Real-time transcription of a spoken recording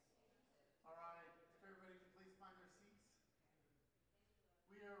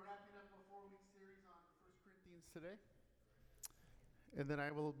today, and then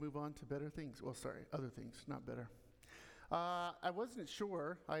I will move on to better things. Well, sorry, other things, not better. I wasn't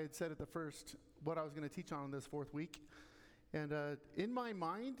sure, I had said at the first, what I was going to teach on this fourth week. And in my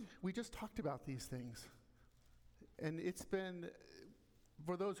mind, we just talked about these things. And it's been,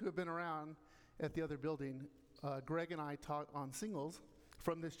 for those who have been around at the other building, Greg and I taught on singles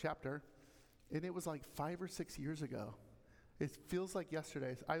from this chapter, and it was like 5 or 6 years ago. It feels like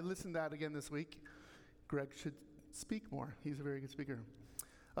yesterday. I listened to that again this week. Greg should speak more. He's a very good speaker.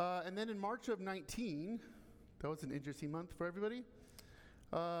 And then in March of 19, that was an interesting month for everybody.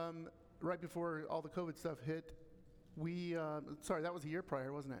 Right before all the COVID stuff hit, that was a year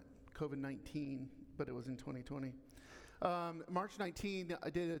prior, wasn't it? COVID-19, but it was in 2020. March 19, I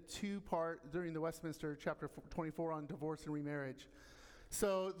did a 2-part during the Westminster chapter 24 on divorce and remarriage.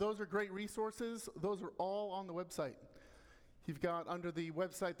 So those are great resources. Those are all on the website. You've got under the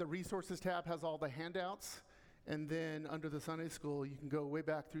website, the resources tab has all the handouts. And then under the Sunday school, you can go way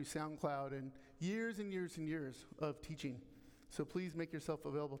back through SoundCloud and years and years and years of teaching. So please make yourself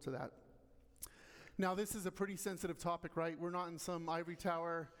available to that. Now, this is a pretty sensitive topic, right? We're not in some ivory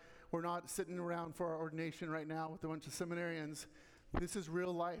tower. We're not sitting around for our ordination right now with a bunch of seminarians. This is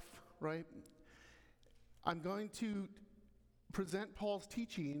real life, right? I'm going to present Paul's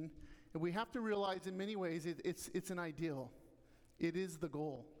teaching, and we have to realize in many ways it's an ideal. It is the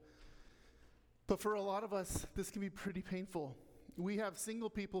goal. But for a lot of us, this can be pretty painful. We have single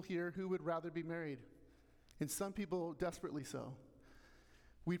people here who would rather be married, and some people desperately so.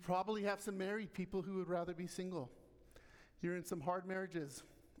 We probably have some married people who would rather be single. You're in some hard marriages,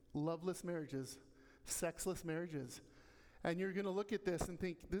 loveless marriages, sexless marriages, and you're going to look at this and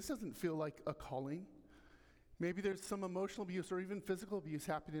think, this doesn't feel like a calling. Maybe there's some emotional abuse or even physical abuse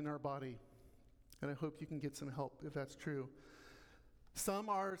happening in our body, and I hope you can get some help if that's true. Some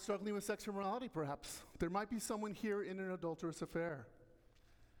are struggling with sexual immorality, perhaps. There might be someone here in an adulterous affair.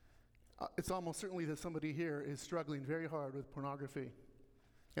 It's almost certainly that somebody here is struggling very hard with pornography.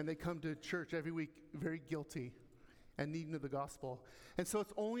 And they come to church every week very guilty and needing of the gospel. And so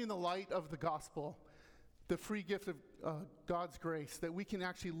it's only in the light of the gospel, the free gift of God's grace, that we can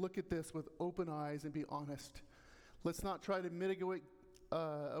actually look at this with open eyes and be honest. Let's not try to mitigate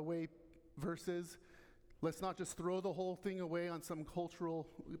away verses. Let's not just throw the whole thing away on some cultural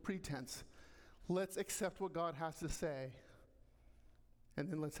pretense. Let's accept what God has to say.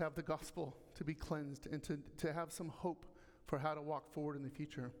 And then let's have the gospel to be cleansed and to have some hope for how to walk forward in the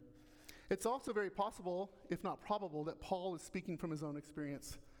future. It's also very possible, if not probable, that Paul is speaking from his own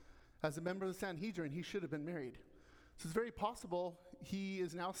experience. As a member of the Sanhedrin, he should have been married. So it's very possible he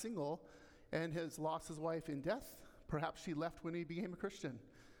is now single and has lost his wife in death. Perhaps she left when he became a Christian.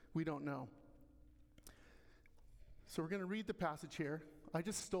 We don't know. So we're going to read the passage here. I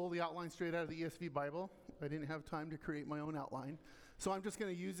just stole the outline straight out of the ESV Bible. I didn't have time to create my own outline. So I'm just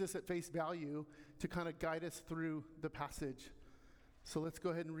going to use this at face value to kind of guide us through the passage. So let's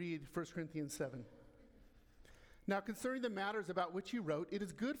go ahead and read 1 Corinthians 7. Now, concerning the matters about which you wrote, it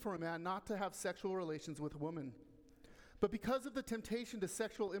is good for a man not to have sexual relations with a woman. But because of the temptation to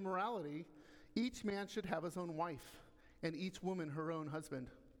sexual immorality, each man should have his own wife, and each woman her own husband.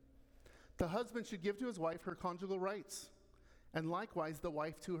 The husband should give to his wife her conjugal rights, and likewise the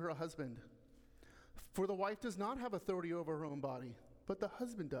wife to her husband. For the wife does not have authority over her own body, but the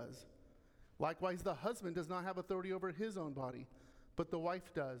husband does. Likewise, the husband does not have authority over his own body, but the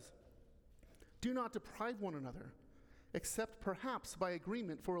wife does. Do not deprive one another, except perhaps by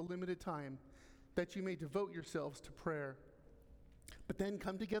agreement for a limited time, that you may devote yourselves to prayer. But then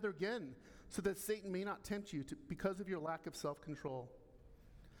come together again, so that Satan may not tempt you because of your lack of self-control.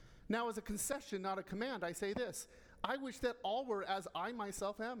 Now, as a concession, not a command, I say this: I wish that all were as I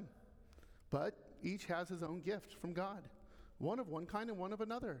myself am. But each has his own gift from God, one of one kind and one of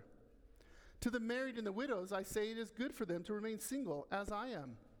another. To the married and the widows, I say it is good for them to remain single, as I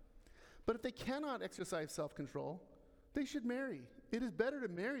am. But if they cannot exercise self-control, they should marry. It is better to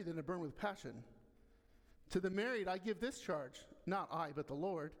marry than to burn with passion. To the married, I give this charge, not I, but the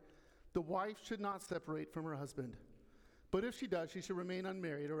Lord: the wife should not separate from her husband. But if she does, she should remain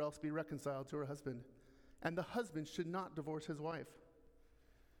unmarried or else be reconciled to her husband. And the husband should not divorce his wife.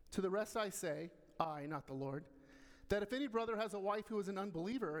 To the rest I say, I, not the Lord, that if any brother has a wife who is an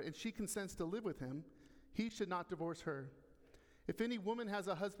unbeliever and she consents to live with him, he should not divorce her. If any woman has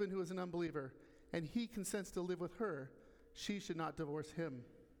a husband who is an unbeliever and he consents to live with her, she should not divorce him.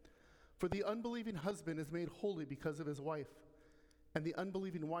 For the unbelieving husband is made holy because of his wife, and the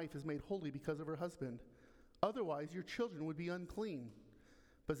unbelieving wife is made holy because of her husband. Otherwise, your children would be unclean.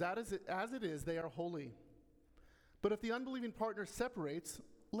 But as it is, they are holy. But if the unbelieving partner separates,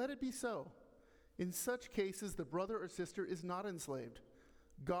 let it be so. In such cases, the brother or sister is not enslaved.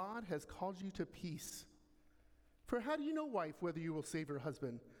 God has called you to peace. For how do you know, wife, whether you will save your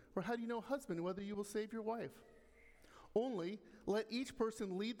husband? Or how do you know, husband, whether you will save your wife? Only let each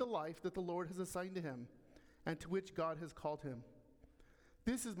person lead the life that the Lord has assigned to him, and to which God has called him.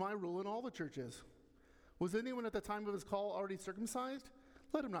 This is my rule in all the churches. Was anyone at the time of his call already circumcised?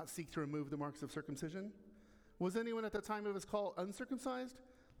 Let him not seek to remove the marks of circumcision. Was anyone at the time of his call uncircumcised?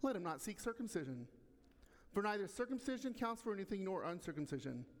 Let him not seek circumcision. For neither circumcision counts for anything nor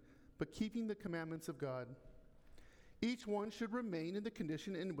uncircumcision, but keeping the commandments of God. Each one should remain in the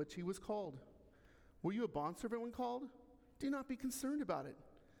condition in which he was called. Were you a bondservant when called? Do not be concerned about it.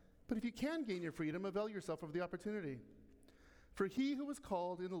 But if you can gain your freedom, avail yourself of the opportunity. For he who was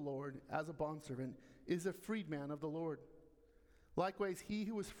called in the Lord as a bondservant is a freedman of the Lord. Likewise, he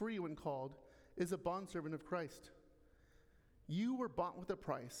who was free when called is a bondservant of Christ. You were bought with a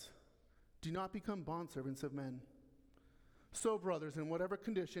price. Do not become bondservants of men. So, brothers, in whatever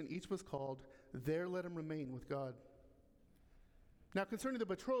condition each was called, there let him remain with God. Now concerning the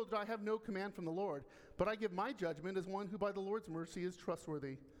betrothed, I have no command from the Lord, but I give my judgment as one who by the Lord's mercy is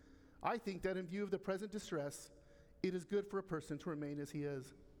trustworthy. I think that in view of the present distress, it is good for a person to remain as he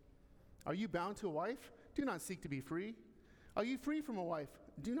is. Are you bound to a wife? Do not seek to be free. Are you free from a wife?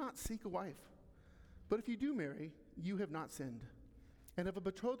 Do not seek a wife. But if you do marry, you have not sinned. And if a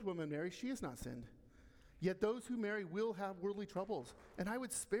betrothed woman marries, she has not sinned. Yet those who marry will have worldly troubles, and I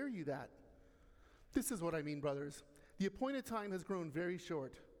would spare you that. This is what I mean, brothers. The appointed time has grown very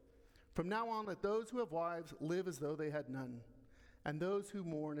short. From now on, let those who have wives live as though they had none, and those who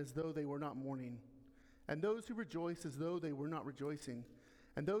mourn as though they were not mourning, and those who rejoice as though they were not rejoicing,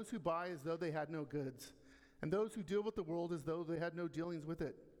 and those who buy as though they had no goods, and those who deal with the world as though they had no dealings with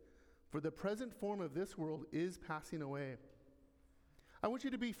it. For the present form of this world is passing away. I want you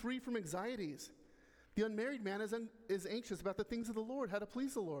to be free from anxieties. The unmarried man is anxious about the things of the Lord, how to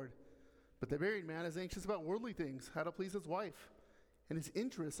please the Lord. But the married man is anxious about worldly things, how to please his wife, and his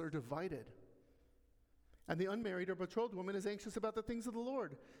interests are divided. And the unmarried or betrothed woman is anxious about the things of the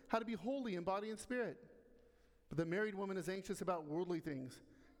Lord, how to be holy in body and spirit. But the married woman is anxious about worldly things,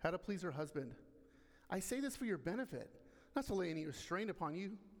 how to please her husband. I say this for your benefit, not to lay any restraint upon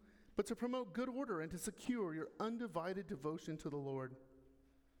you, but to promote good order and to secure your undivided devotion to the Lord.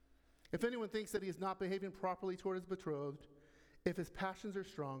 If anyone thinks that he is not behaving properly toward his betrothed, if his passions are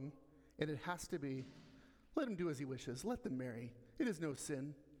strong, and it has to be, let him do as he wishes. Let them marry. It is no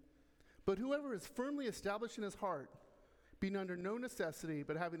sin. But whoever is firmly established in his heart, being under no necessity,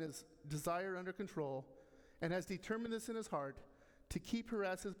 but having his desire under control, and has determined this in his heart, to keep her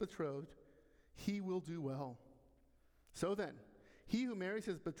as his betrothed, he will do well. So then, he who marries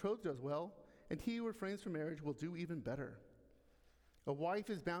his betrothed does well, and he who refrains from marriage will do even better. A wife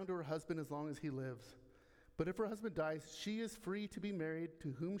is bound to her husband as long as he lives. But if her husband dies, she is free to be married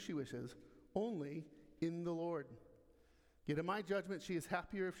to whom she wishes, only in the Lord. Yet in my judgment, she is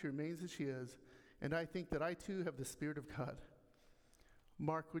happier if she remains as she is, and I think that I too have the Spirit of God.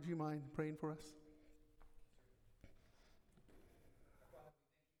 Mark, would you mind praying for us?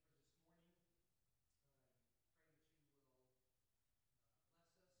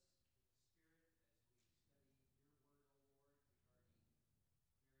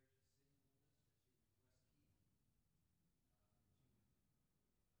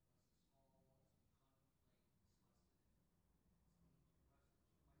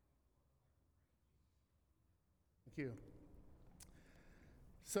 Thank you.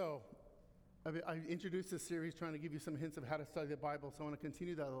 So, I introduced this series trying to give you some hints of how to study the Bible, so I want to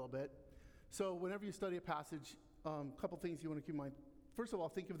continue that a little bit. So, whenever you study a passage, a couple things you want to keep in mind. First of all,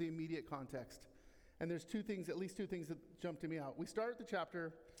 think of the immediate context. And there's at least two things that jump to me out. We start the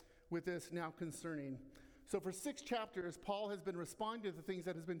chapter with this now concerning. So, for 6 chapters, Paul has been responding to the things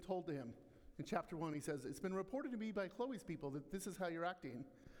that has been told to him. In chapter 1, he says, it's been reported to me by Chloe's people that this is how you're acting,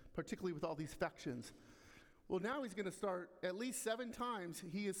 particularly with all these factions. Well, now he's going to start at least 7 times.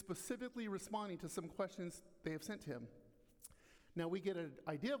 He is specifically responding to some questions they have sent to him. Now, we get an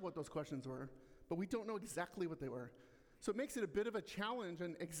idea of what those questions were, but we don't know exactly what they were. So it makes it a bit of a challenge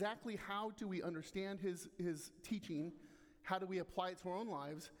on exactly how do we understand his teaching, how do we apply it to our own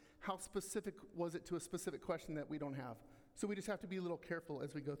lives, how specific was it to a specific question that we don't have. So we just have to be a little careful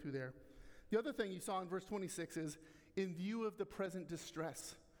as we go through there. The other thing you saw in verse 26 is, in view of the present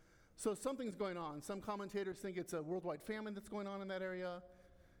distress. So something's going on. Some commentators think it's a worldwide famine that's going on in that area.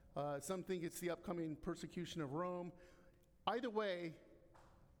 Some think it's the upcoming persecution of Rome. Either way,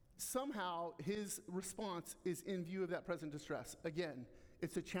 somehow his response is in view of that present distress. Again,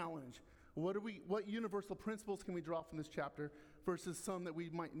 it's a challenge. What universal principles can we draw from this chapter versus some that we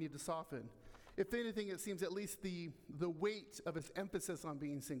might need to soften? if anything, it seems at least the weight of his emphasis on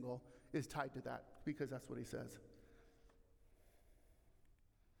being single is tied to that, because that's what he says.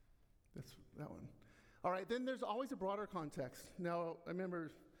 That's that one. All right, then there's always a broader context. Now,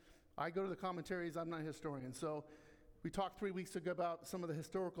 remember, I go to the commentaries, I'm not a historian. So we talked 3 weeks ago about some of the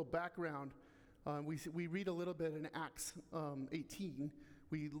historical background. We read a little bit in Acts 18.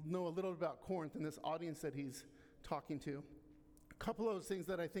 We know a little bit about Corinth and this audience that he's talking to. A couple of those things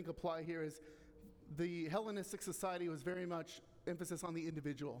that I think apply here is the Hellenistic society was very much emphasis on the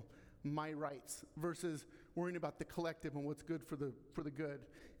individual, my rights, versus worrying about the collective and what's good for the good.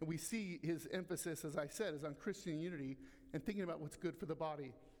 And we see his emphasis, as I said, is on Christian unity and thinking about what's good for the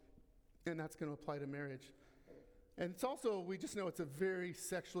body. And that's going to apply to marriage. And it's also, we just know it's a very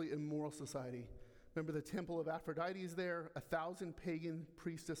sexually immoral society. Remember, the temple of Aphrodite is there, 1,000 pagan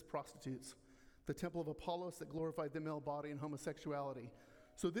priestess prostitutes. The temple of Apollos that glorified the male body and homosexuality.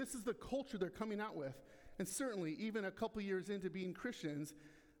 So this is the culture they're coming out with. And certainly, even a couple years into being Christians,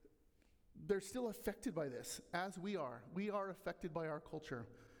 they're still affected by this, as we are. We are affected by our culture.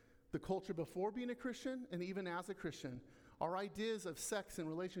 The culture before being a Christian, and even as a Christian. Our ideas of sex and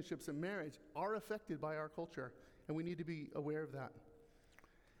relationships and marriage are affected by our culture, and we need to be aware of that.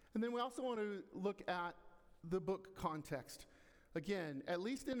 And then we also want to look at the book context. Again, at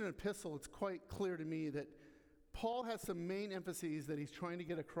least in an epistle, it's quite clear to me that Paul has some main emphases that he's trying to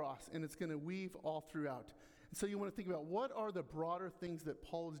get across, and it's going to weave all throughout. And so you want to think about what are the broader things that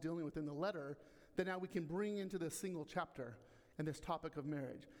Paul is dealing with in the letter that now we can bring into this single chapter and this topic of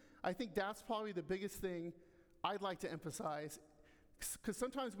marriage. I think that's probably the biggest thing I'd like to emphasize, because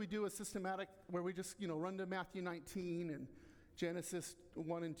sometimes we do a systematic where we just, run to Matthew 19 and Genesis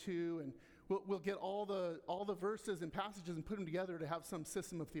 1 and 2, and we'll get all the verses and passages and put them together to have some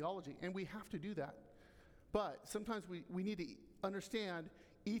system of theology, and we have to do that. But sometimes we need to understand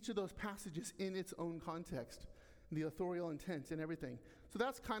each of those passages in its own context, the authorial intent and everything. So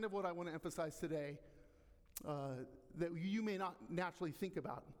that's kind of what I want to emphasize today, that you may not naturally think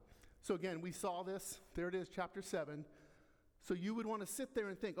about. So again, we saw this. There it is, chapter 7. So you would want to sit there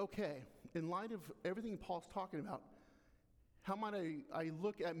and think, okay, in light of everything Paul's talking about, how might I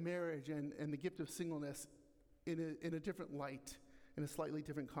look at marriage and the gift of singleness in a different light, in a slightly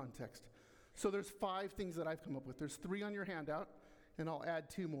different context? So there's 5 things that I've come up with. There's 3 on your handout, and I'll add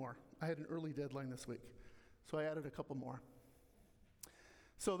 2 more. I had an early deadline this week, so I added a couple more.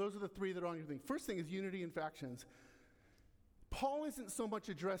 So those are the 3 that are on your thing. First thing is unity in factions. Paul isn't so much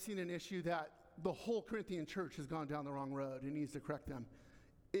addressing an issue that the whole Corinthian church has gone down the wrong road and needs to correct them.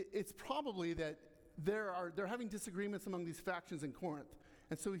 It's probably that they're having disagreements among these factions in Corinth.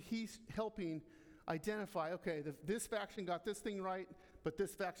 And so he's helping identify, okay, this faction got this thing right, but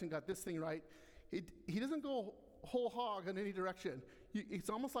this faction got this thing right. He doesn't go whole hog in any direction. It's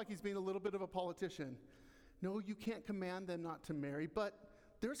almost like he's being a little bit of a politician. No, you can't command them not to marry, but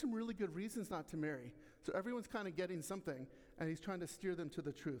there are some really good reasons not to marry. So everyone's kind of getting something, and he's trying to steer them to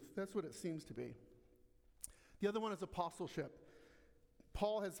the truth. That's what it seems to be. The other one is apostleship.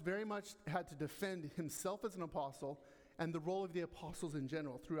 Paul has very much had to defend himself as an apostle and the role of the apostles in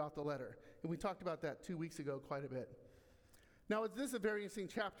general throughout the letter. And we talked about that 2 weeks ago quite a bit. Now, this is a very interesting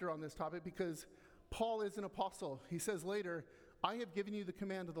chapter on this topic because Paul is an apostle. He says later, I have given you the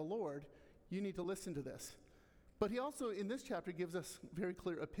command of the Lord. You need to listen to this. But he also, in this chapter, gives us very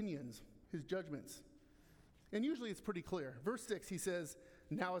clear opinions, his judgments. And usually it's pretty clear. Verse 6, he says,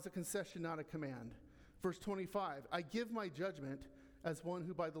 now as a concession, not a command. Verse 25, I give my judgment as one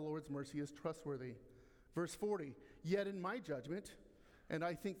who by the Lord's mercy is trustworthy. Verse 40, yet in my judgment, and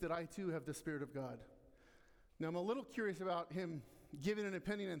I think that I too have the Spirit of God. Now I'm a little curious about him giving an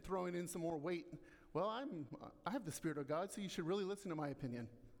opinion and throwing in some more weight. Well, I have the Spirit of God, so you should really listen to my opinion.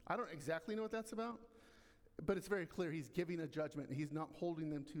 I don't exactly know what that's about, but it's very clear he's giving a judgment, and he's not holding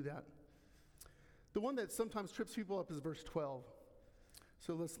them to that. The one that sometimes trips people up is verse 12.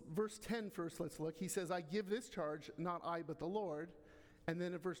 So verse 10 first, let's look. He says, I give this charge, not I, but the Lord. And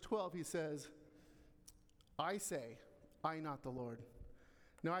then in verse 12, he says, I say, I, not the Lord.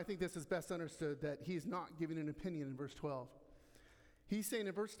 Now, I think this is best understood that he's not giving an opinion in verse 12. He's saying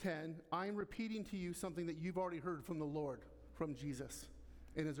in verse 10, I'm repeating to you something that you've already heard from the Lord, from Jesus,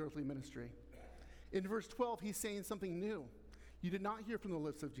 in his earthly ministry. In verse 12, he's saying something new. You did not hear from the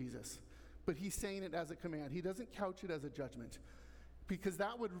lips of Jesus, but he's saying it as a command. He doesn't couch it as a judgment, because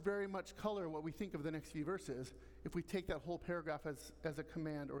that would very much color what we think of the next few verses if we take that whole paragraph as a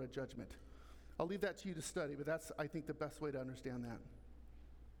command or a judgment. I'll leave that to you to study, but that's, I think, the best way to understand that.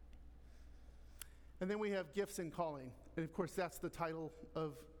 And then we have gifts and calling. And of course, that's the title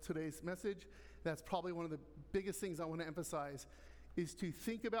of today's message. That's probably one of the biggest things I want to emphasize is to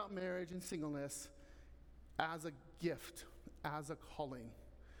think about marriage and singleness as a gift, as a calling.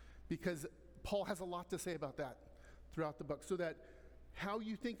 Because Paul has a lot to say about that throughout the book. So that how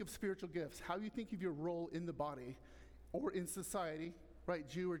you think of spiritual gifts, how you think of your role in the body or in society, right,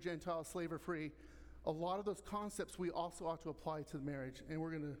 Jew or Gentile, slave or free, a lot of those concepts we also ought to apply to marriage. And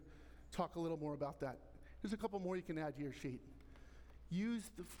we're going to talk a little more about that. There's a couple more you can add to your sheet. Use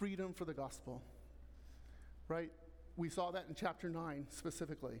the freedom for the gospel, right? We saw that in chapter 9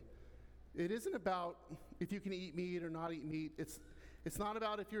 specifically. It isn't about if you can eat meat or not eat meat. It's not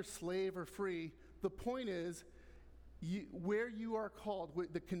about if you're slave or free. The point is, where you are called,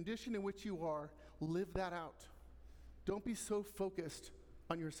 the condition in which you are, live that out. Don't be so focused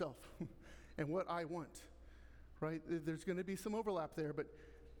on yourself and what I want, right? There's going to be some overlap there, but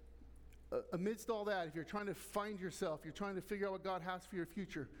amidst all that, if you're trying to find yourself, you're trying to figure out what God has for your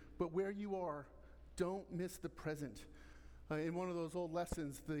future, but where you are, don't miss the present. In one of those old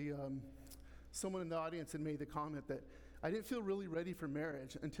lessons, someone in the audience had made the comment that I didn't feel really ready for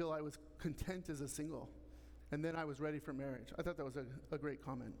marriage until I was content as a single, and then I was ready for marriage. I thought that was a great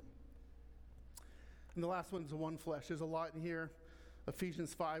comment. And the last one is the one flesh. There's a lot in here.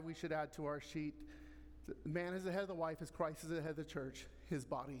 Ephesians 5 we should add to our sheet. Man is the head of the wife as Christ is the head of the church, his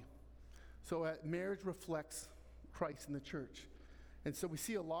body. So marriage reflects Christ in the church. And so we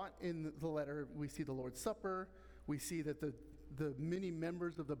see a lot in the letter. We see the Lord's Supper. We see that the many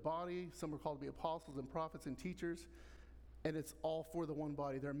members of the body, some are called to be apostles and prophets and teachers, and it's all for the one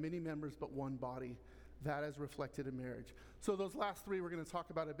body. There are many members but one body. That is reflected in marriage. So those last three we're going to talk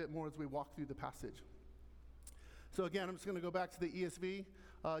about a bit more as we walk through the passage. So again, I'm just going to go back to the ESV.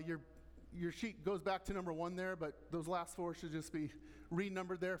 Your sheet goes back to number 1 there, but those last 4 should just be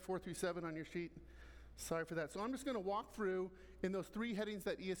renumbered there, 4 through 7 on your sheet. Sorry for that. So I'm just going to walk through in those 3 headings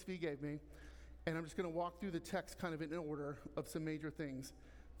that ESV gave me, and I'm just going to walk through the text kind of in order of some major things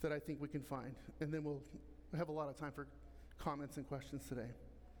that I think we can find. And then we'll have a lot of time for comments and questions today.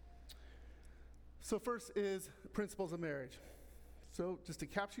 So first is principles of marriage. So just to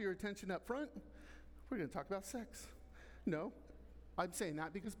capture your attention up front, we're going to talk about sex. No, I'm saying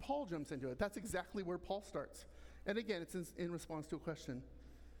that because Paul jumps into it. That's exactly where Paul starts. And again, it's in response to a question.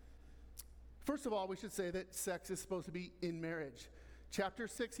 First of all, we should say that sex is supposed to be in marriage. Chapter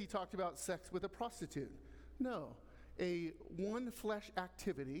 6, he talked about sex with a prostitute. No, a one-flesh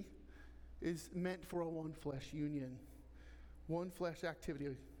activity is meant for a one-flesh union. One-flesh activity.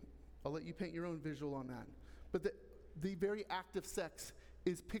 I'll let you paint your own visual on that. But the very act of sex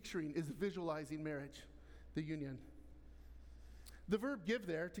is visualizing marriage, the union. The verb give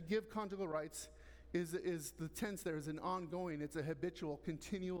there, to give conjugal rights, is the tense there is an ongoing, it's a habitual,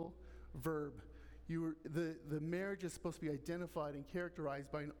 continual verb. The marriage is supposed to be identified and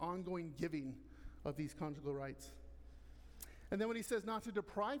characterized by an ongoing giving of these conjugal rights. And then when he says not to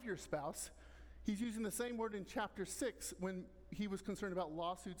deprive your spouse, he's using the same word in chapter 6 when he was concerned about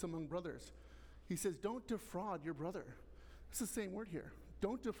lawsuits among brothers. He says, don't defraud your brother. It's the same word here.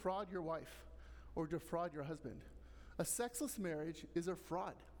 Don't defraud your wife or defraud your husband. A sexless marriage is a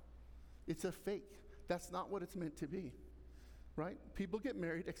fraud. It's a fake. That's not what it's meant to be, right? People get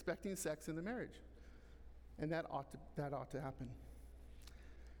married expecting sex in the marriage, and that ought to happen.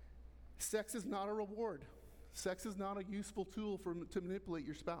 Sex is not a reward. Sex is not a useful tool to manipulate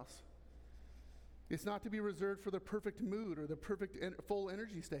your spouse. It's not to be reserved for the perfect mood or the perfect full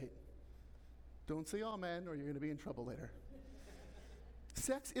energy state. Don't say amen or you're going to be in trouble later.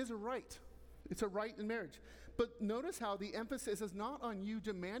 Sex is a right. It's a right in marriage. But notice how the emphasis is not on you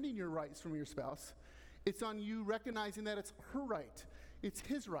demanding your rights from your spouse. It's on you recognizing that it's her right. It's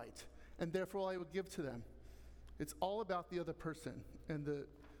his right. And therefore I will give to them. It's all about the other person and the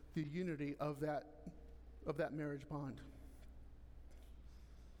unity of that marriage bond.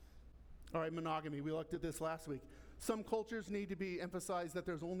 All right, monogamy. We looked at this last week. Some cultures need to be emphasized that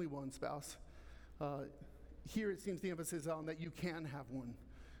there's only one spouse. Here it seems the emphasis is on that you can have one.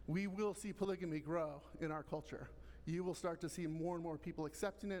 We will see polygamy grow in our culture. You will start to see more and more people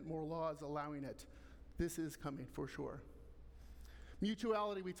accepting it, more laws allowing it. This is coming for sure.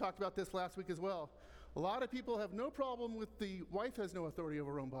 Mutuality, we talked about this last week as well. A lot of people have no problem with the wife has no authority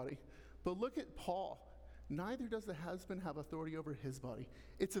over her own body. But look at Paul. Neither does the husband have authority over his body.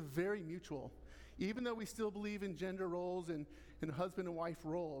 It's a very mutual. Even though we still believe in gender roles and husband and wife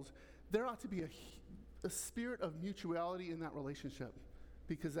roles, there ought to be a spirit of mutuality in that relationship,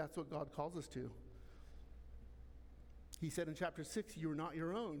 because that's what God calls us to. He said in chapter 6, you are not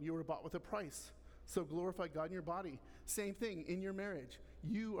your own. You were bought with a price. So glorify God in your body. Same thing in your marriage.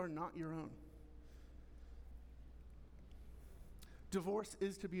 You are not your own. Divorce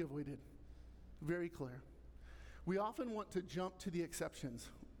is to be avoided. Very clear. We often want to jump to the exceptions,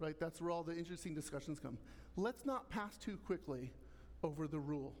 right? That's where all the interesting discussions come. Let's not pass too quickly over the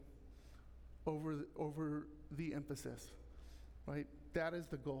rule, over the emphasis, right? That is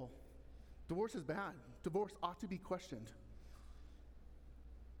the goal. Divorce is bad. Divorce ought to be questioned.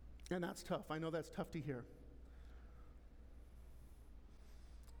 And that's tough. I know that's tough to hear.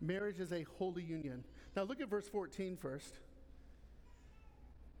 Marriage is a holy union. Now look at verse 14 first.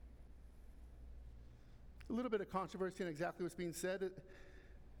 A little bit of controversy in exactly what's being said.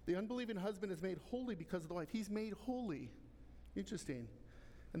 The unbelieving husband is made holy because of the wife. He's made holy. Interesting.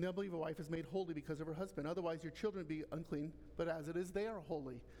 And the unbelieving wife is made holy because of her husband. Otherwise, your children would be unclean, but as it is, they are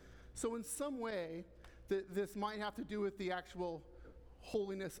holy. So in some way, this might have to do with the actual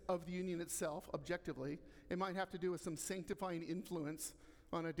holiness of the union itself, objectively. It might have to do with some sanctifying influence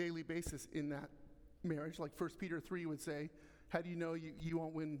on a daily basis in that marriage. Like 1 Peter 3 would say, how do you know you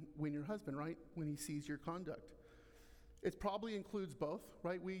won't win your husband, right? When he sees your conduct. It probably includes both,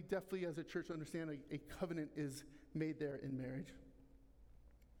 right? We definitely as a church understand a covenant is made there in marriage.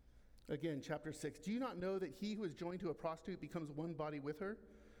 Again, chapter 6. Do you not know that he who is joined to a prostitute becomes one body with her?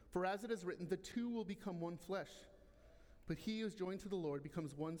 For as it is written, the two will become one flesh. But he who is joined to the Lord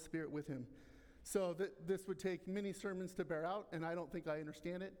becomes one spirit with him. So this would take many sermons to bear out, and I don't think I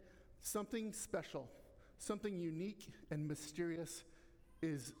understand it. Something special, something unique and mysterious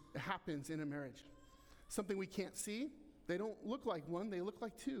happens in a marriage. Something we can't see. They don't look like one, they look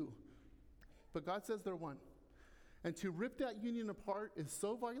like two. But God says they're one. And to rip that union apart is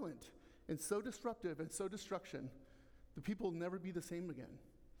so violent and so disruptive and so destruction, the people will never be the same again.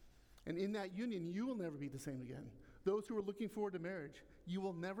 And in that union, you will never be the same again. Those who are looking forward to marriage, you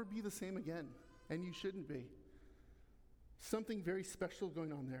will never be the same again, and you shouldn't be. Something very special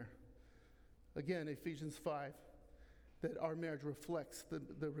going on there. Again, Ephesians 5, that our marriage reflects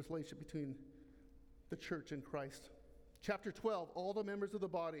the relationship between the church and Christ. Chapter 12, all the members of the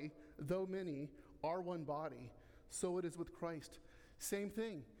body, though many, are one body. So it is with Christ. Same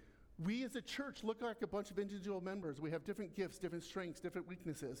thing. We as a church look like a bunch of individual members. We have different gifts, different strengths, different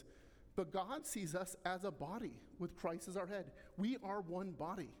weaknesses. But God sees us as a body with Christ as our head. We are one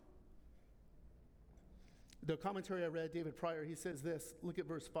body. The commentary I read, David Pryor, he says this. Look at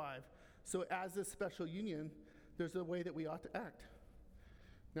verse 5. So as this special union, there's a way that we ought to act.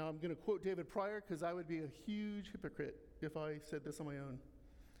 Now I'm going to quote David Pryor because I would be a huge hypocrite if I said this on my own.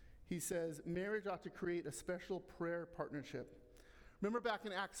 He says, marriage ought to create a special prayer partnership. Remember back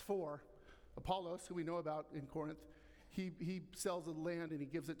in Acts 4, Apollos, who we know about in Corinth, he sells the land and he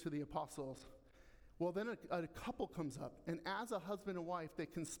gives it to the apostles. Well, then a couple comes up, and as a husband and wife, they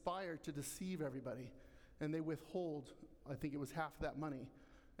conspire to deceive everybody, and they withhold, I think it was half that money,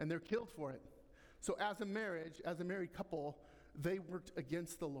 and they're killed for it. So as a marriage, as a married couple, they worked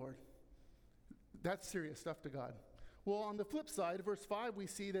against the Lord. That's serious stuff to God. Well, on the flip side, verse 5, we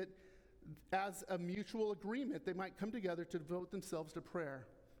see that as a mutual agreement, they might come together to devote themselves to prayer.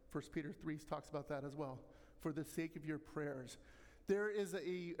 1 Peter 3 talks about that as well, for the sake of your prayers. There is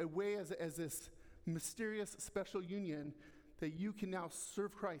a way as this mysterious special union that you can now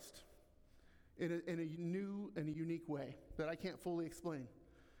serve Christ in a new and a unique way that I can't fully explain.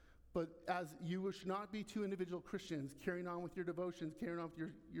 But as you should not be two individual Christians carrying on with your devotions, carrying on with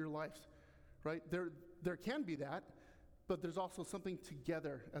your lives, right? There can be that, but there's also something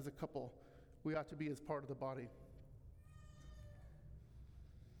together as a couple we ought to be as part of the body.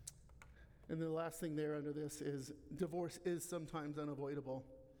 And the last thing there under this is divorce is sometimes unavoidable.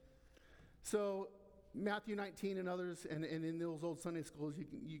 So Matthew 19 and others, and in those old Sunday schools,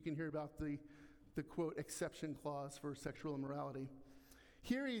 you can hear about the quote, exception clause for sexual immorality.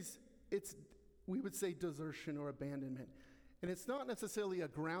 Here we would say desertion or abandonment. And it's not necessarily a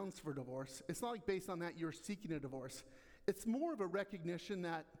grounds for divorce. It's not like based on that you're seeking a divorce. It's more of a recognition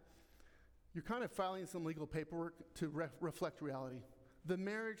that you're kind of filing some legal paperwork to reflect reality. The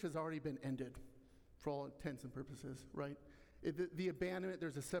marriage has already been ended for all intents and purposes, right? The abandonment,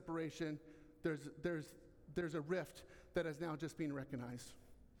 there's a separation, there's a rift that is now just being recognized.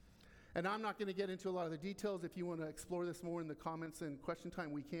 And I'm not going to get into a lot of the details. If you want to explore this more in the comments and question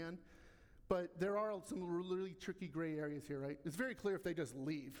time, we can. But there are some really tricky gray areas here, right? It's very clear if they just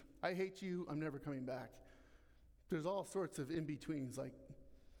leave. I hate you, I'm never coming back. There's all sorts of in-betweens, like,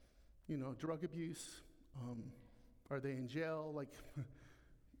 drug abuse. Are they in jail? Like,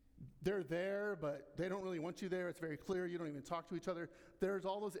 they're there, but they don't really want you there. It's very clear. You don't even talk to each other. There's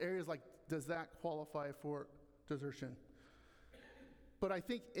all those areas like, does that qualify for desertion? But I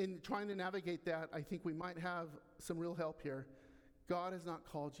think in trying to navigate that, I think we might have some real help here. God has not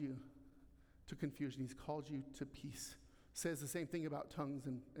called you to confusion. He's called you to peace. Says the same thing about tongues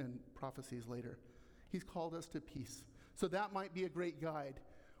and prophecies later. He's called us to peace. So that might be a great guide.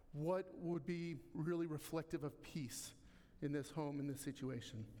 What would be really reflective of peace in this home, in this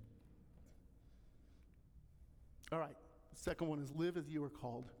situation? All right, the second one is live as you are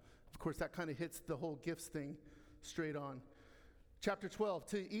called. Of course, that kind of hits the whole gifts thing straight on. Chapter 12,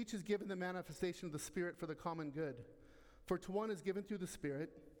 to each is given the manifestation of the Spirit for the common good. For to one is given through the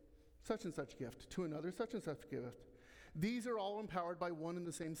Spirit such and such gift, to another such and such gift. These are all empowered by one and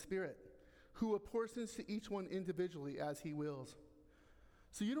the same Spirit, who apportions to each one individually as he wills.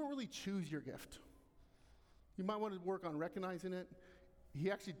 So you don't really choose your gift. You might want to work on recognizing it.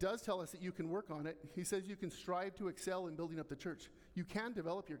 He actually does tell us that you can work on it. He says you can strive to excel in building up the church. You can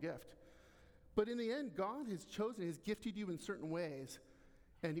develop your gift. But in the end, God has chosen, has gifted you in certain ways,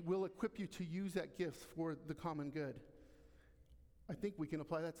 and He will equip you to use that gift for the common good. I think we can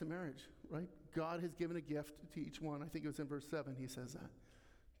apply that to marriage, right? God has given a gift to each one. I think it was in verse 7 he says that.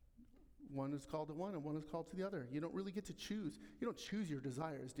 One is called to one and one is called to the other. You don't really get to choose. You don't choose your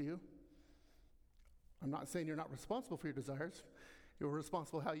desires, do you? I'm not saying you're not responsible for your desires. You're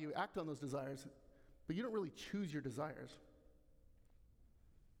responsible how you act on those desires, but you don't really choose your desires.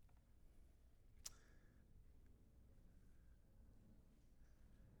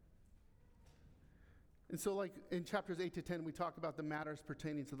 And so like in chapters 8 to 10, we talk about the matters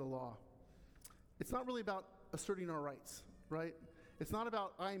pertaining to the law. It's not really about asserting our rights, right? It's not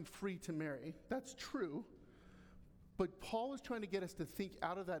about I'm free to marry. That's true. But Paul is trying to get us to think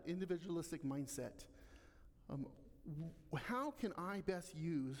out of that individualistic mindset. How can I best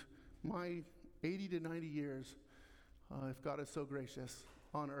use my 80 to 90 years, if God is so gracious,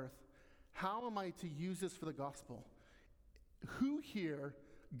 on earth? How am I to use this for the gospel? Who here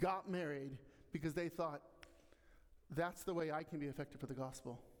got married because they thought, that's the way I can be effective for the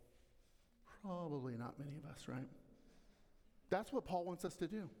gospel? Probably not many of us, right? That's what Paul wants us to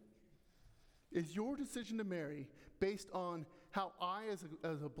do. Is your decision to marry based on how I, as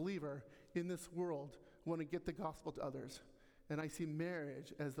a believer in this world, want to get the gospel to others? And I see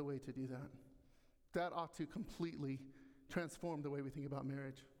marriage as the way to do that. That ought to completely transform the way we think about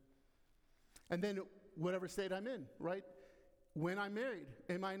marriage. And then whatever state I'm in, right? When I'm married,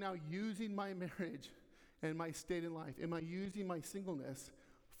 am I now using my marriage and my state in life? Am I using my singleness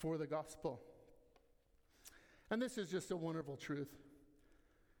for the gospel? And this is just a wonderful truth.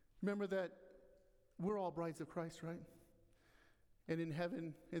 Remember that we're all brides of Christ, right? And in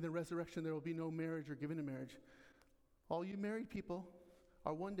heaven, in the resurrection, there will be no marriage or given in marriage. All you married people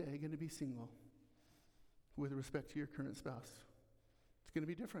are one day going to be single with respect to your current spouse. It's going to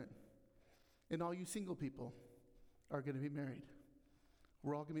be different. And all you single people are going to be married.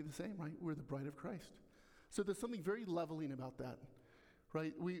 We're all going to be the same, right? We're the bride of Christ. So there's something very leveling about that,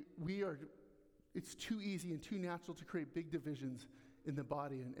 right? We are, it's too easy and too natural to create big divisions in the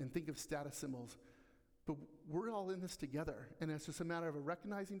body and think of status symbols. But we're all in this together, and it's just a matter of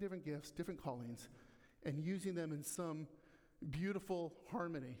recognizing different gifts, different callings, and using them in some beautiful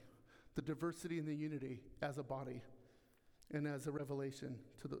harmony, the diversity and the unity as a body and as a revelation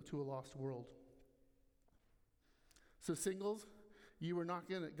to a lost world. So singles,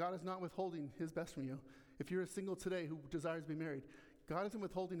 God is not withholding His best from you. If you're a single today who desires to be married, God isn't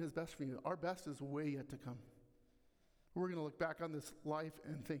withholding His best from you. Our best is way yet to come. We're going to look back on this life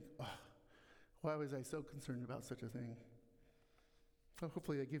and think, oh, why was I so concerned about such a thing? So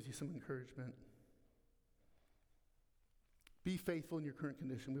hopefully that gives you some encouragement. Be faithful in your current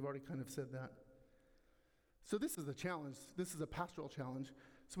condition. We've already kind of said that. So this is a challenge. This is a pastoral challenge.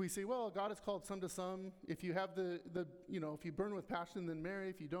 So we say, well, God has called some to some. If you have if you burn with passion, then marry.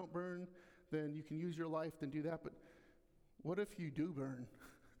 If you don't burn, then you can use your life, then do that. But what if you do burn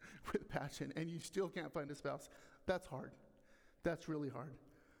with passion and you still can't find a spouse? That's hard. That's really hard.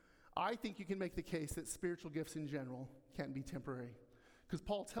 I think you can make the case that spiritual gifts in general can be temporary. Because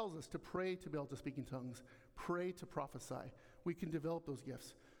Paul tells us to pray to be able to speak in tongues, pray to prophesy. We can develop those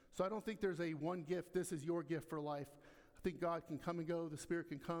gifts. So I don't think there's a one gift, this is your gift for life. I think God can come and go, the Spirit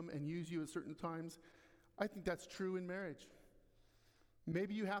can come and use you at certain times. I think that's true in marriage.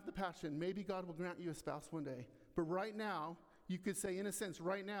 Maybe you have the passion, maybe God will grant you a spouse one day. But right now, you could say, in a sense,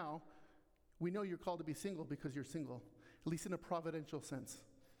 right now, we know you're called to be single because you're single, at least in a providential sense.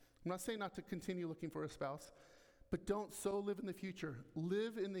 I'm not saying not to continue looking for a spouse, but don't so live in the future.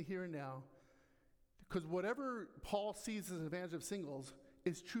 Live in the here and now. Because whatever Paul sees as an advantage of singles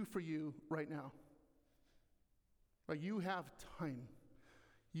is true for you right now. Like you have time.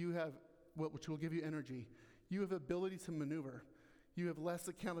 You have which will give you energy. You have ability to maneuver. You have less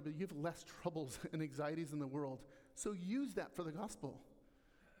accountability. You have less troubles and anxieties in the world. So use that for the gospel.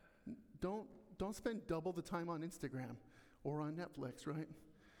 Don't spend double the time on Instagram or on Netflix, right?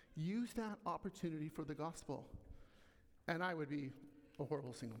 use that opportunity for the gospel. And I would be a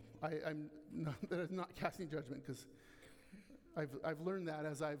horrible single. I'm not casting judgment, because I've learned that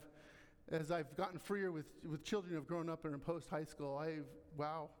as I've gotten freer with children who have grown up and are in post-high school.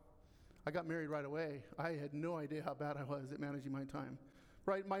 I got married right away. I had no idea how bad I was at managing my time.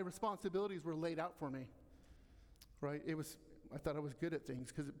 Right? My responsibilities were laid out for me. Right? I thought I was good at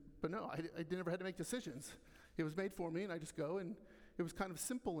things, but no, I never had to make decisions. It was made for me, and I just go, and it was kind of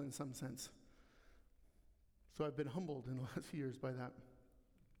simple in some sense. So I've been humbled in the last few years by that.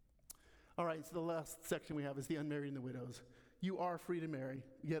 All right, so the last section we have is the unmarried and the widows. You are free to marry,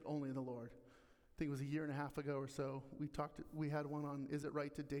 yet only in the Lord. I think it was a year and a half ago or so, we had one on, is it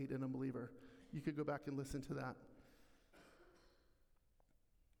right to date an unbeliever? You could go back and listen to that.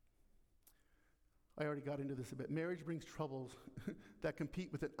 I already got into this a bit. Marriage brings troubles that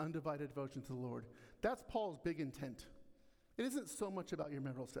compete with an undivided devotion to the Lord. That's Paul's big intent. It isn't so much about your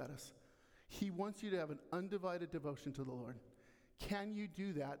marital status. He wants you to have an undivided devotion to the Lord. Can you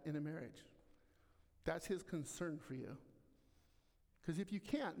do that in a marriage? That's his concern for you. Because if you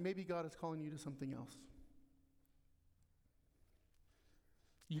can't, maybe God is calling you to something else.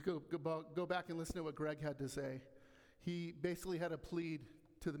 You go back and listen to what Greg had to say. He basically had a plead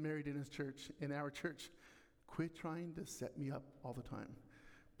to the married in his church, in our church: quit trying to set me up all the time.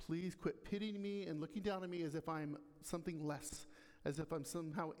 Please quit pitying me and looking down on me as if I'm something less, as if I'm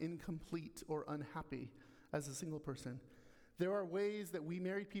somehow incomplete or unhappy as a single person. There are ways that we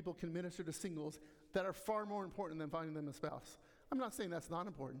married people can minister to singles that are far more important than finding them a spouse. I'm not saying that's not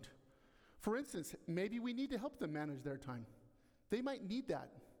important. For instance, maybe we need to help them manage their time. They might need that.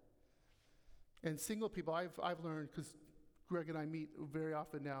 And single people, I've learned, because Greg and I meet very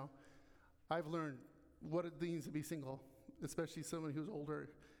often now, I've learned what it means to be single, especially someone who's older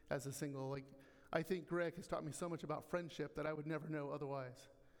as a single. I think Greg has taught me so much about friendship that I would never know otherwise.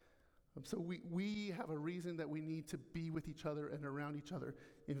 So we have a reason that we need to be with each other and around each other.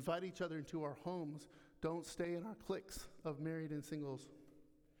 Invite each other into our homes. Don't stay in our cliques of married and singles.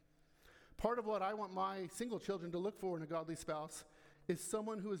 Part of what I want my single children to look for in a godly spouse is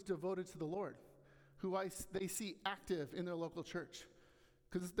someone who is devoted to the Lord, who they see active in their local church.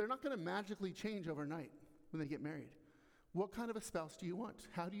 Because they're not going to magically change overnight when they get married. What kind of a spouse do you want?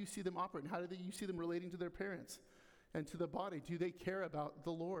 How do you see them operating? How do you see them relating to their parents and to the body? Do they care about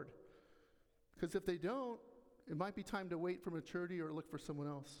the Lord? Because if they don't, it might be time to wait for maturity or look for someone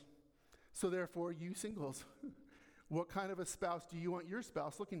else. So therefore, you singles, what kind of a spouse do you want your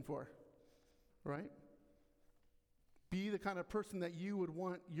spouse looking for? Right? Be the kind of person that you would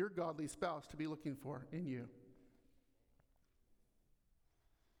want your godly spouse to be looking for in you.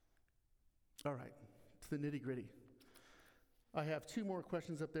 All right, to the nitty-gritty. I have 2 more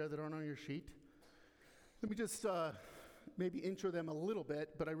questions up there that aren't on your sheet. Let me just maybe intro them a little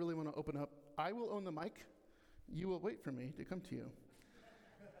bit, but I really want to open up. I will own the mic. You will wait for me to come to you.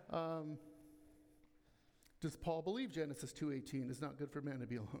 Does Paul believe Genesis 2:18 is not good for man to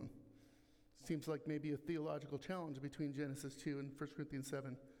be alone? Seems like maybe a theological challenge between Genesis 2 and 1 Corinthians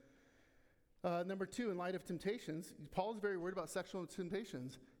 7. Number 2, in light of temptations, Paul is very worried about sexual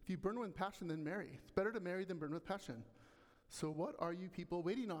temptations. If you burn with passion, then marry. It's better to marry than burn with passion. So what are you people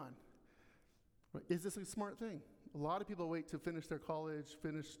waiting on? Right? Is this a smart thing? A lot of people wait to finish their college,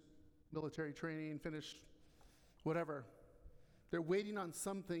 finish military training, finish whatever. They're waiting on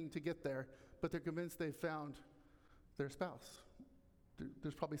something to get there, but they're convinced they've found their spouse.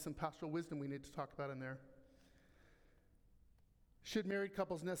 There's probably some pastoral wisdom we need to talk about in there. Should married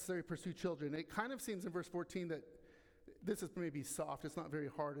couples necessarily pursue children? It kind of seems in verse 14 that this is maybe soft. It's not very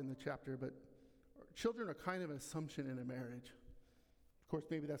hard in the chapter, but children are kind of an assumption in a marriage. Of course,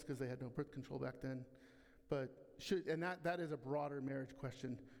 maybe that's because they had no birth control back then. But that is a broader marriage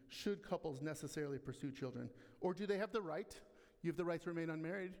question. Should couples necessarily pursue children? Or do they have the right? You have the right to remain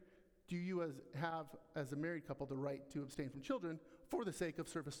unmarried. Do you have, as a married couple, the right to abstain from children for the sake of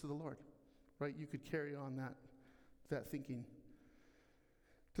service to the Lord? Right? You could carry on that thinking.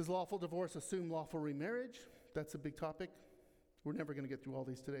 Does lawful divorce assume lawful remarriage? That's a big topic. We're never going to get through all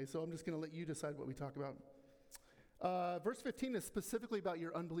these today, so I'm just going to let you decide what we talk about. Verse 15 is specifically about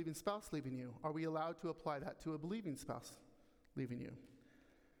your unbelieving spouse leaving you. Are we allowed to apply that to a believing spouse leaving you?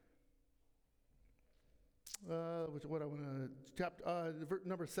 What I want to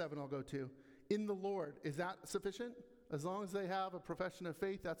number 7 I'll go to. In the Lord, is that sufficient? As long as they have a profession of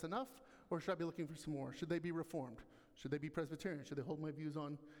faith, that's enough? Or should I be looking for some more? Should they be Reformed? Should they be Presbyterian? Should they hold my views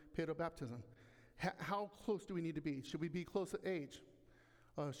on paedobaptism? How close do we need to be? Should we be close at age?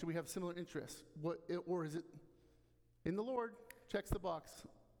 Should we have similar interests? Or is it in the Lord? Checks the box.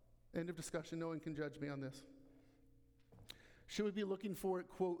 End of discussion. No one can judge me on this. Should we be looking for,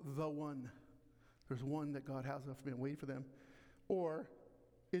 quote, the one? There's one that God has been waiting for them. Or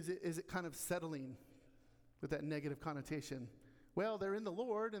is it kind of settling with that negative connotation? Well, they're in the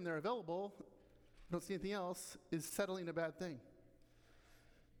Lord and they're available. I don't see anything else. Is settling a bad thing?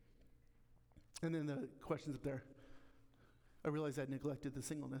 And then the questions up there. I realize I neglected the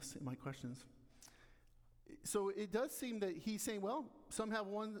singleness in my questions. So it does seem that he's saying, well, some have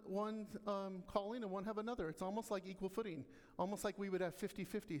one calling and one have another. It's almost like equal footing, almost like we would have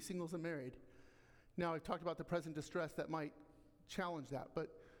 50-50, singles and married. Now, I've talked about the present distress that might challenge that, but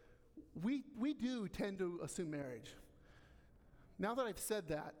we do tend to assume marriage. Now that I've said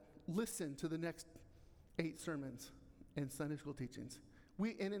that, listen to the next 8 sermons and Sunday school teachings.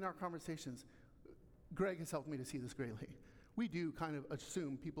 And in our conversations, Greg has helped me to see this greatly. We do kind of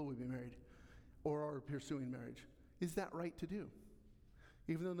assume people will be married or are pursuing marriage. Is that right to do?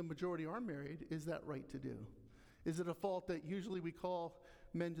 Even though the majority are married, is that right to do? Is it a fault that usually we call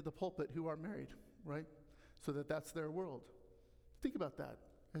men to the pulpit who are married, right? So that's their world. Think about that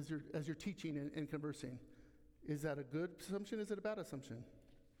as you're teaching and conversing. Is that a good assumption? Is it a bad assumption?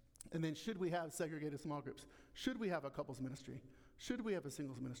 And then should we have segregated small groups? Should we have a couples ministry? Should we have a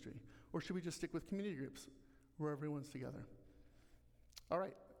singles ministry? Or should we just stick with community groups where everyone's together? All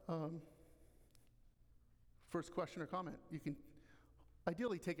right. First question or comment. You can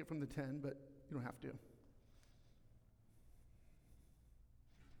ideally take it from the 10, but you don't have to.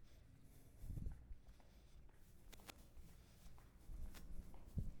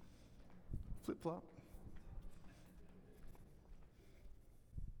 Flip-flop.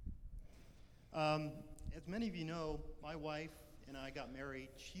 As many of you know, my wife and I got married.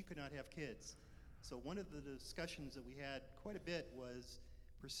 She could not have kids. So one of the discussions that we had quite a bit was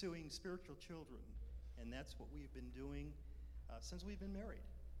pursuing spiritual children. And that's what we've been doing since we've been married.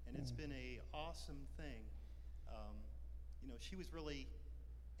 And it's been an awesome thing. She was really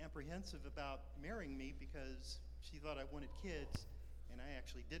apprehensive about marrying me because she thought I wanted kids, and I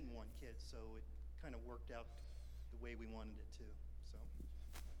actually didn't want kids. So it kind of worked out the way we wanted it to.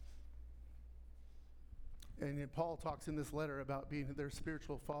 And Paul talks in this letter about being their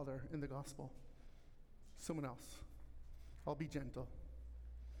spiritual father in the gospel. Someone else. I'll be gentle.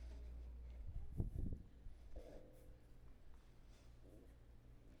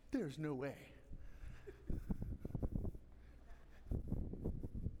 There's no way.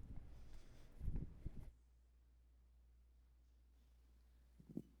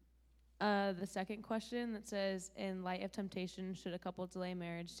 The second question that says, in light of temptation, should a couple delay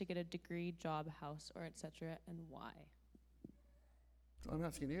marriage to get a degree, job, house, or etc., and why? I'm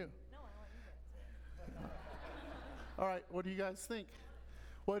asking you. No, I want you to answer. All right, what do you guys think?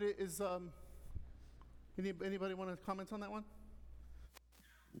 What is, anybody want to comment on that one?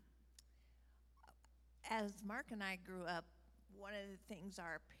 As Mark and I grew up, one of the things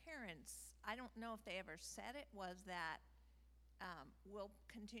our parents, I don't know if they ever said it, was that we'll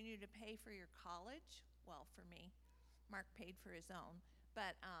continue to pay for your college. Well, for me, Mark paid for his own.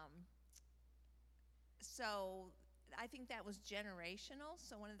 But so I think that was generational.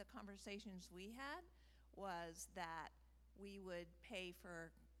 So one of the conversations we had was that we would pay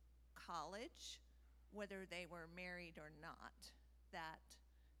for college, whether they were married or not.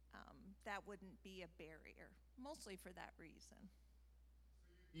 That wouldn't be a barrier, mostly for that reason.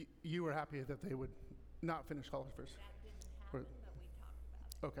 You were happy that they would not finish college first? That didn't happen, but we talked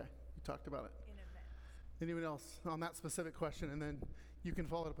about it. Okay, you talked about it. In advance. Anyone else on that specific question? And then you can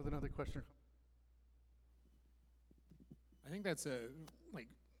follow it up with another question. I think that's a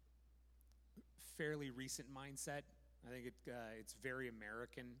fairly recent mindset. I think it's very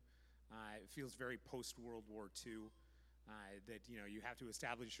American. It feels very post-World War II. That you have to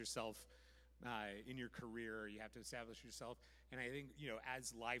establish yourself in your career. You have to establish yourself, and I think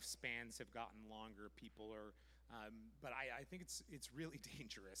as lifespans have gotten longer, people are. But I think it's really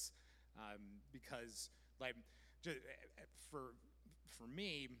dangerous because for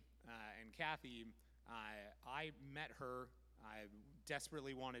me and Kathy, I met her. I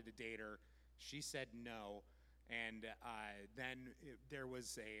desperately wanted to date her. She said no. And then there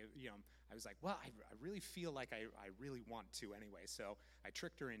was I was like, well, I really feel like I really want to anyway. So I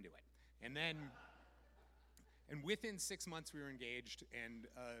tricked her into it. And and within 6 months we were engaged, and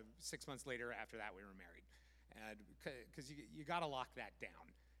 6 months later after that we were married. Because you got to lock that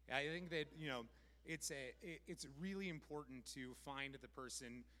down. I think that, it's really important to find the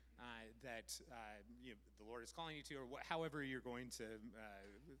person that the Lord is calling you to, or however you're going to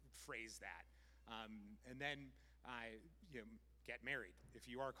phrase that. And then get married. If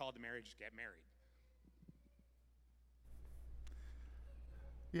you are called to marriage, get married.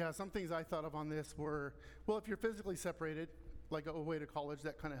 Yeah, some things I thought of on this were, well, if you're physically separated, like a way to college,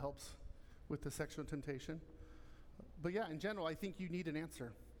 that kind of helps with the sexual temptation. But yeah, in general, I think you need an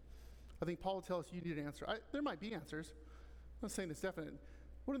answer. I think Paul tells us you need an answer. There might be answers. I'm not saying it's definite.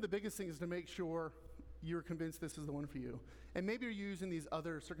 One of the biggest things is to make sure you're convinced this is the one for you. And maybe you're using these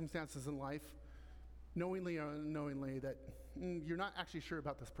other circumstances in life, knowingly or unknowingly, that you're not actually sure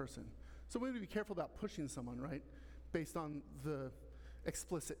about this person. So we need to be careful about pushing someone, right, based on the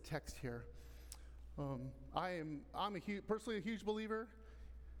explicit text here. I'm personally a huge believer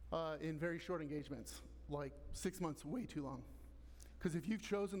in very short engagements, like 6 months, way too long. Because if you've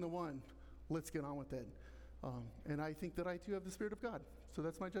chosen the one, let's get on with it. And I think that I too have the Spirit of God. So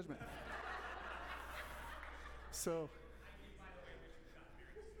that's my judgment. So,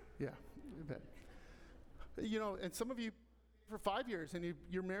 yeah, you bet. You know, and some of you for 5 years, and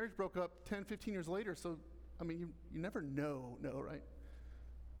your marriage broke up 10, 15 years later. So, I mean, you never know, right?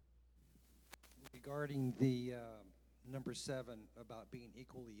 Regarding the number 7 about being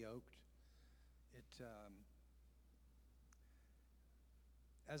equally yoked,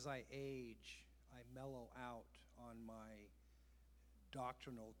 as I age, I mellow out on my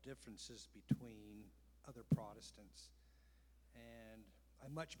doctrinal differences between other Protestants. And I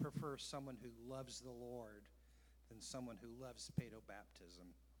much prefer someone who loves the Lord than someone who loves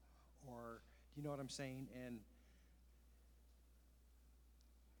paedobaptism. Or, you know what I'm saying? And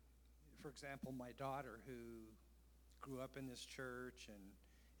for example, my daughter, who grew up in this church and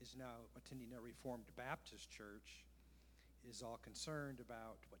is now attending a Reformed Baptist church, is all concerned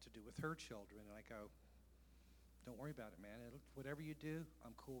about what to do with her children. And I go, don't worry about it, man. Whatever you do,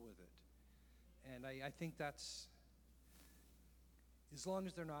 I'm cool with it. And I think that's, as long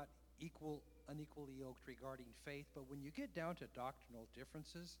as they're not unequally yoked regarding faith, but when you get down to doctrinal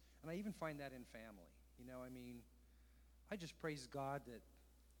differences, and I even find that in family, you know, I mean, I just praise God that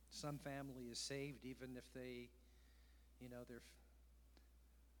some family is saved even if they, you know, their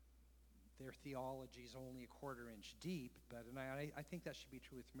theology is only a quarter inch deep. But and I think that should be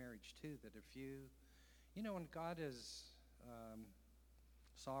true with marriage too, that if you know, and God is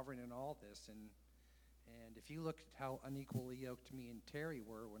sovereign in all this, and if you looked at how unequally yoked me and Terry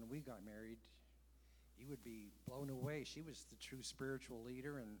were when we got married, you would be blown away. She was the true spiritual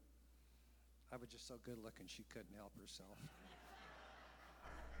leader, and I was just so good looking she couldn't help herself.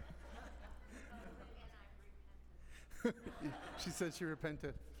 She said she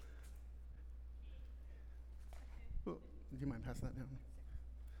repented. Oh, do you mind passing that down?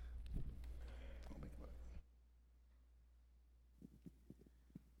 I'll make it.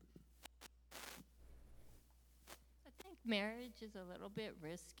 I think marriage is a little bit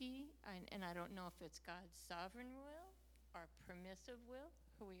risky, and I don't know if it's God's sovereign will or permissive will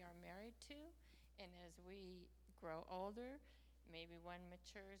who we are married to. And as we grow older, maybe one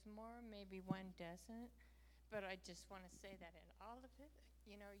matures more, maybe one doesn't. But I just want to say that in all of it,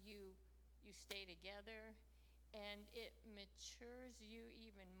 you know, you stay together, and it matures you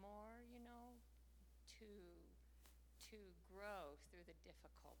even more, you know, to grow through the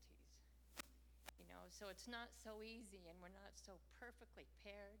difficulties. You know, so it's not so easy, and we're not so perfectly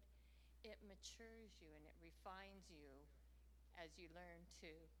paired. It matures you, and it refines you as you learn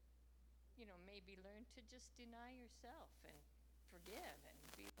to, you know, maybe learn to just deny yourself and forgive and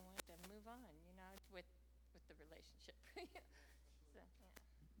be the one to move on, you know, with the relationship. So, yeah.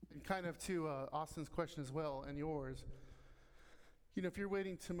 And kind of to Austin's question as well, and yours, you know, if you're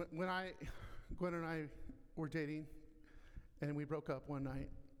waiting to, Gwen and I were dating, and we broke up one night,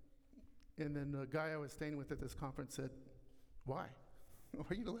 and then the guy I was staying with at this conference said, why? Why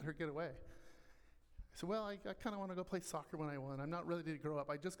are you going to let her get away? I said, well, I kind of want to go play soccer when I want. I'm not ready to grow up.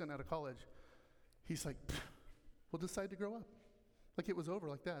 I just got out of college. He's like, we'll decide to grow up. Like it was over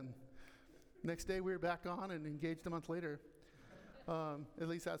like that. And next day we were back on and engaged a month later. At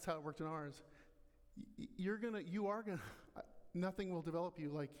least that's how it worked in ours. Nothing will develop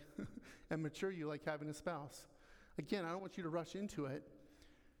you like and mature you like having a spouse. Again, I don't want you to rush into it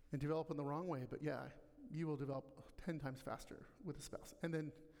and develop in the wrong way, but yeah, you will develop 10 times faster with a spouse. And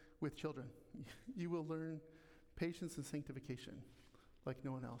then with children, you will learn patience and sanctification like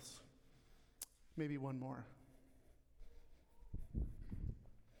no one else. Maybe one more.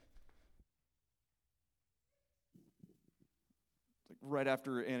 Right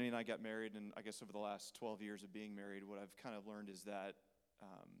after Annie and I got married, and I guess over the last 12 years of being married, what I've kind of learned is that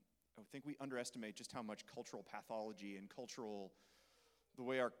I think we underestimate just how much cultural pathology and the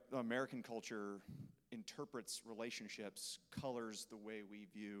way our American culture interprets relationships colors the way we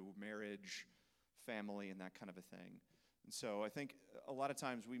view marriage, family, and that kind of a thing. And so I think a lot of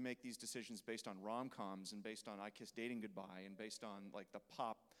times we make these decisions based on rom-coms and based on I Kiss Dating Goodbye and based on like the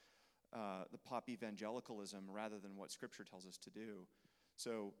pop the pop evangelicalism rather than what Scripture tells us to do.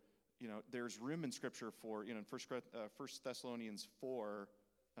 So, there's room in Scripture for, in 1 Thessalonians 4,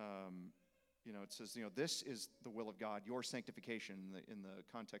 it says, this is the will of God, your sanctification in the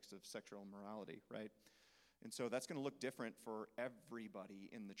context of sexual immorality, right? And so that's going to look different for everybody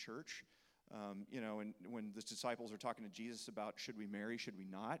in the church. And when the disciples are talking to Jesus about should we marry, should we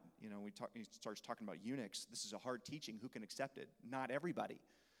not, he starts talking about eunuchs. This is a hard teaching. Who can accept it? Not everybody.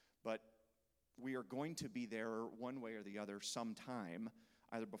 But we are going to be there one way or the other sometime,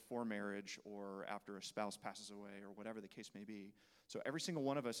 either before marriage or after a spouse passes away or whatever the case may be. So every single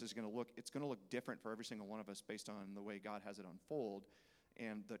one of us it's going to look different for every single one of us based on the way God has it unfold.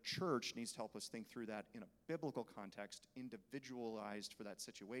 And the church needs to help us think through that in a biblical context, individualized for that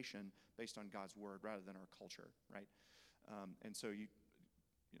situation based on God's word rather than our culture, right? And so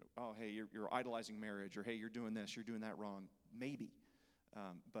oh, hey, you're idolizing marriage, or hey, you're doing this, you're doing that wrong. Maybe.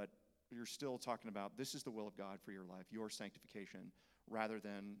 But you're still talking about this is the will of God for your life, your sanctification, rather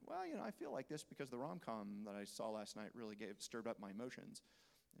than, well, I feel like this because the rom-com that I saw last night really stirred up my emotions.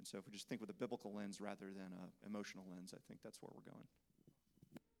 And so if we just think with a biblical lens rather than an emotional lens, I think that's where we're going.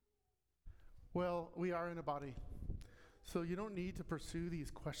 Well, we are in a body, so you don't need to pursue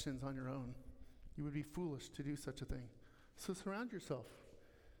these questions on your own. You would be foolish to do such a thing. So surround yourself,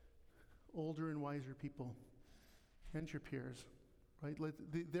 older and wiser people, and your peers, right?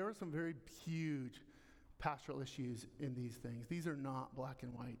 There are some very huge pastoral issues in these things. These are not black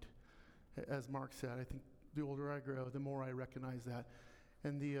and white. As Mark said, I think the older I grow, the more I recognize that.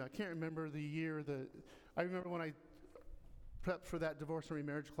 And I can't remember the year I remember when I prepped for that divorce and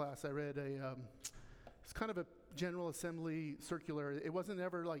remarriage class, I read it's kind of a General Assembly circular. It wasn't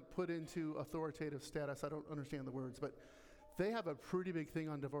ever put into authoritative status. I don't understand the words, but they have a pretty big thing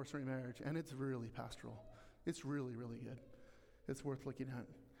on divorce and remarriage, and it's really pastoral. It's really, really good. It's worth looking at.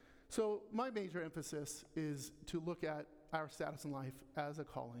 So my major emphasis is to look at our status in life as a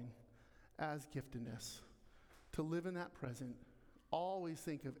calling, as giftedness, to live in that present. Always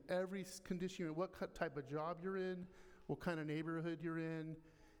think of every condition, what type of job you're in, what kind of neighborhood you're in,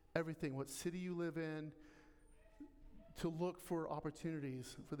 everything, what city you live in, to look for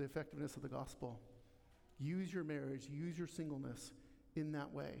opportunities for the effectiveness of the gospel. Use your marriage, use your singleness in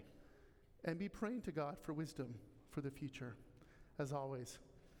that way. And be praying to God for wisdom for the future, as always.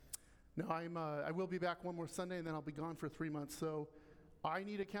 Now, I will be back one more Sunday, and then I'll be gone for 3 months. So I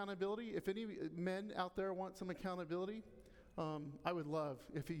need accountability. If any men out there want some accountability, I would love,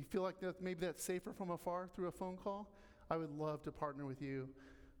 if you feel like maybe that's safer from afar through a phone call, I would love to partner with you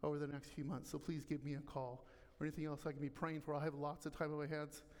over the next few months. So please give me a call or anything else I can be praying for. I have lots of time on my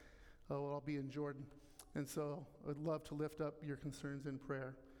hands. I'll be in Jordan. And so I'd love to lift up your concerns in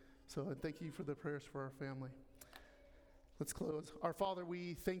prayer. So thank you for the prayers for our family. Let's close. Our Father,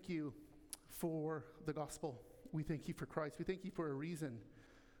 we thank you for the gospel. We thank you for Christ. We thank you for a reason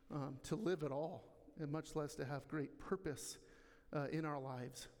to live at all, and much less to have great purpose in our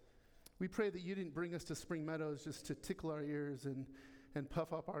lives. We pray that you didn't bring us to Spring Meadows just to tickle our ears and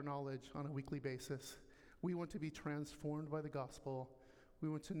puff up our knowledge on a weekly basis. We want to be transformed by the gospel. We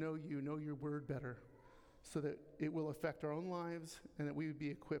want to know you, know your word better, so that it will affect our own lives and that we would be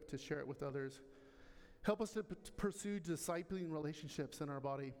equipped to share it with others. Help us to pursue discipling relationships in our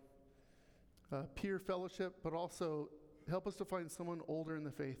body, peer fellowship, but also help us to find someone older in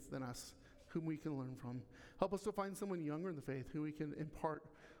the faith than us whom we can learn from. Help us to find someone younger in the faith who we can impart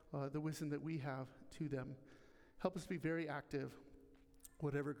the wisdom that we have to them. Help us be very active,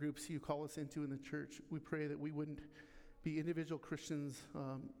 whatever groups you call us into in the church. We pray that we wouldn't be individual Christians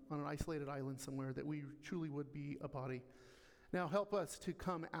on an isolated island somewhere, that we truly would be a body. Now help us to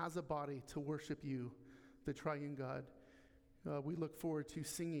come as a body to worship you, the triune God. We look forward to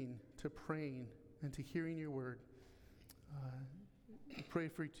singing, to praying, and to hearing your word. Pray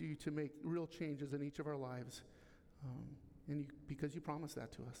for you to make real changes in each of our lives, because you promised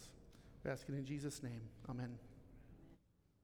that to us. We ask it in Jesus' name. Amen.